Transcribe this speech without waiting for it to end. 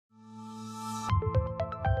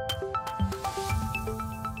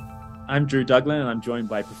I'm Drew Duglin, and I'm joined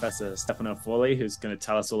by Professor Stefano Forlì, who's going to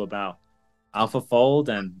tell us all about AlphaFold.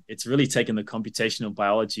 And it's really taken the computational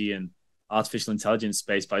biology and artificial intelligence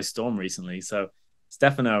space by storm recently. So,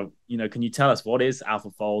 Stefano, can you tell us what is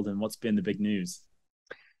AlphaFold and what's been the big news?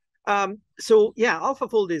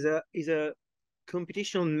 AlphaFold is a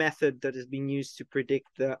computational method that has been used to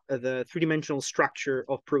predict the three-dimensional structure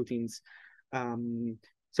of proteins.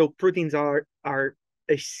 So proteins are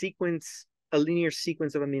a linear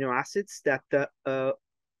sequence of amino acids that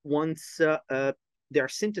once they are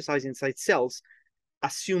synthesized inside cells,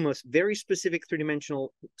 assume a very specific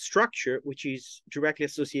three-dimensional structure, which is directly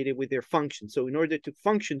associated with their function. So in order to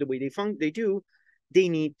function the way they do, they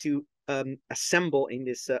need to assemble in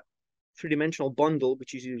this three-dimensional bundle,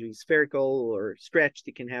 which is usually spherical or stretched.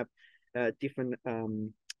 It can have different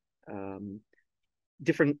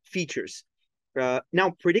features.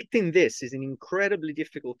 Now, predicting this is an incredibly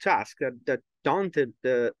difficult task that daunted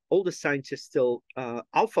all the scientists till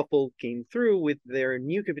AlphaFold came through with their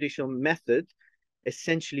new computational method,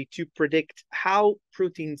 essentially to predict how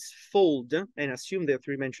proteins fold and assume their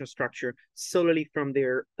three-dimensional structure solely from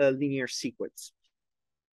their linear sequence.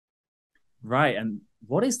 Right. And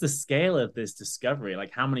what is the scale of this discovery?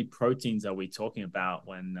 Like, how many proteins are we talking about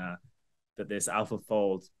when that this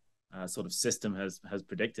AlphaFold sort of system has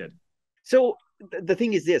predicted? So the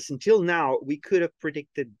thing is this, until now, we could have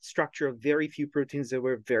predicted structure of very few proteins that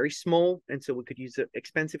were very small. And so we could use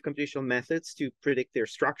expensive computational methods to predict their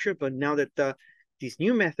structure. But now that this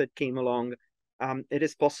new method came along,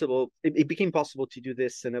 it became possible to do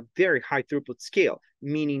this in a very high throughput scale,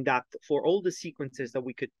 meaning that for all the sequences that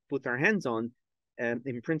we could put our hands on,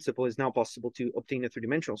 in principle, is now possible to obtain a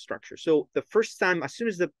three-dimensional structure. So the first time, as soon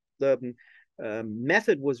as the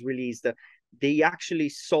method was released, they actually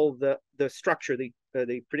solved the structure.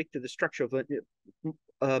 They predicted the structure of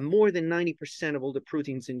more than 90% of all the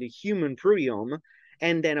proteins in the human proteome,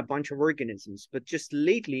 and then a bunch of organisms. But just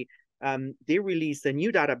lately, they released a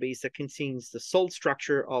new database that contains the solid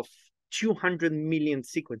structure of 200 million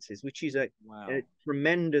sequences, which is a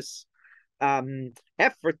tremendous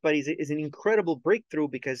effort, but is an incredible breakthrough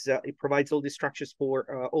because it provides all these structures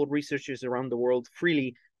for all researchers around the world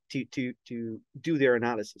freely to do their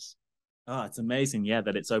analysis. Oh, it's amazing, yeah,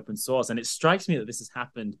 that it's open source. And it strikes me that this has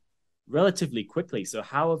happened relatively quickly. So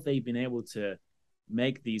how have they been able to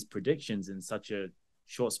make these predictions in such a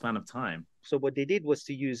short span of time? So what they did was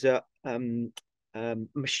to use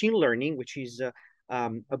machine learning, which is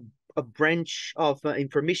a branch of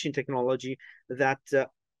information technology that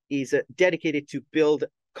is dedicated to build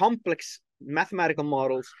complex mathematical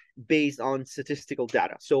models based on statistical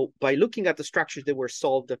data. So by looking at the structures that were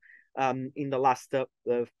solved in the last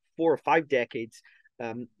 4 or 5 decades,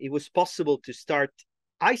 it was possible to start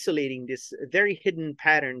isolating these very hidden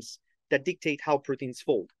patterns that dictate how proteins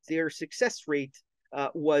fold. Their success rate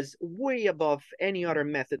was way above any other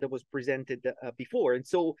method that was presented before. And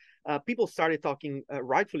so people started talking,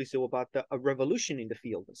 rightfully so, about a revolution in the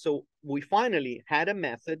field. So we finally had a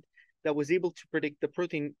method that was able to predict a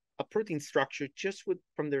protein structure just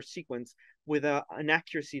from their sequence with an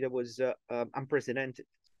accuracy that was unprecedented.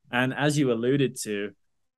 And as you alluded to,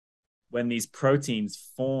 when these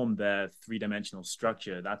proteins form their three-dimensional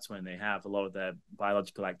structure, that's when they have a lot of their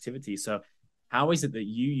biological activity. So how is it that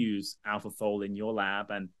you use AlphaFold in your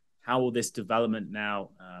lab, and how will this development now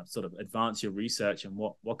sort of advance your research, and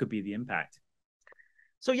what could be the impact?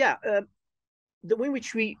 So the way in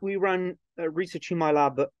which we run research in my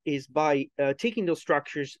lab is by taking those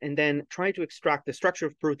structures and then trying to extract the structure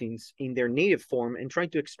of proteins in their native form and trying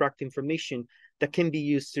to extract information that can be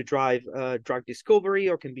used to drive drug discovery,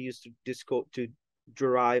 or can be used to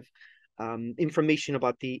derive information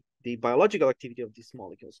about the biological activity of these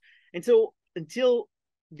molecules. And so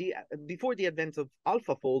before the advent of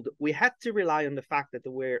AlphaFold, we had to rely on the fact that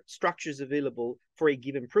there were structures available for a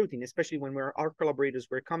given protein, especially when our collaborators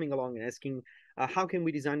were coming along and asking, how can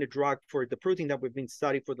we design a drug for the protein that we've been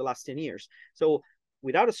studying for the last 10 years? So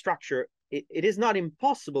without a structure, it is not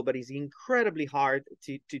impossible, but it's incredibly hard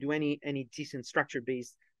to do any decent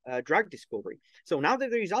structure-based drug discovery. So now that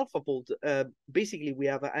there is AlphaFold, basically we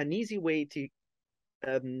have an easy way to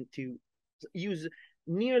use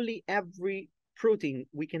nearly every protein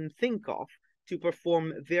we can think of to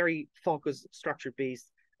perform very focused structure-based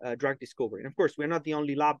drug discovery. And of course, we're not the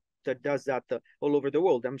only lab that does that all over the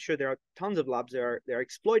world. I'm sure there are tons of labs that are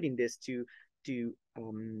exploiting this to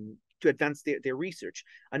advance their research.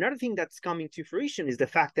 Another thing that's coming to fruition is the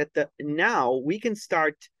fact that now we can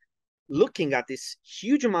start looking at this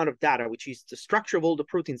huge amount of data, which is the structure of all the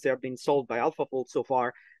proteins that have been solved by AlphaFold so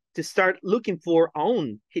far, to start looking for our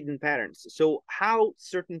own hidden patterns. So how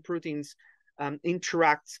certain proteins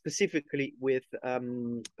interact specifically with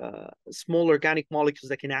small organic molecules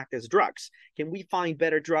that can act as drugs? Can we find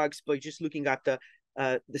better drugs by just looking at the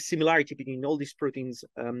similarity between all these proteins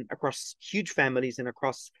across huge families and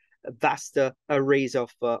across vast arrays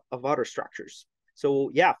of other structures?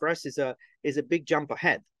 So yeah, for us is a big jump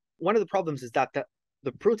ahead. One of the problems is that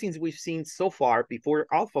the proteins we've seen so far before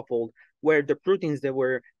AlphaFold were the proteins that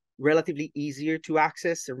were relatively easier to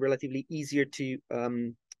access and relatively easier to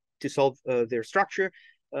solve their structure,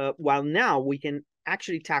 while now we can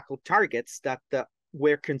actually tackle targets that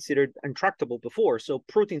were considered intractable before. So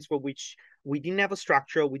proteins for which we didn't have a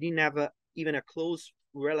structure, we didn't have even a close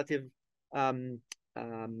relative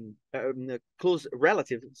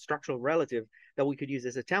structural relative that we could use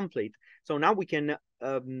as a template. So now we can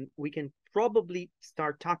probably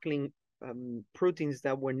start tackling proteins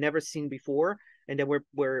that were never seen before, and that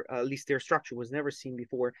were at least their structure was never seen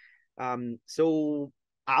before. So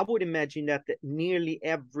I would imagine that nearly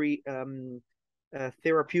every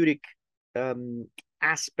therapeutic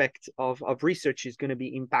aspect of research is going to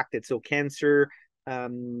be impacted. So cancer,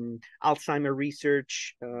 Alzheimer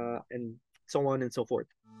research, and so on and so forth.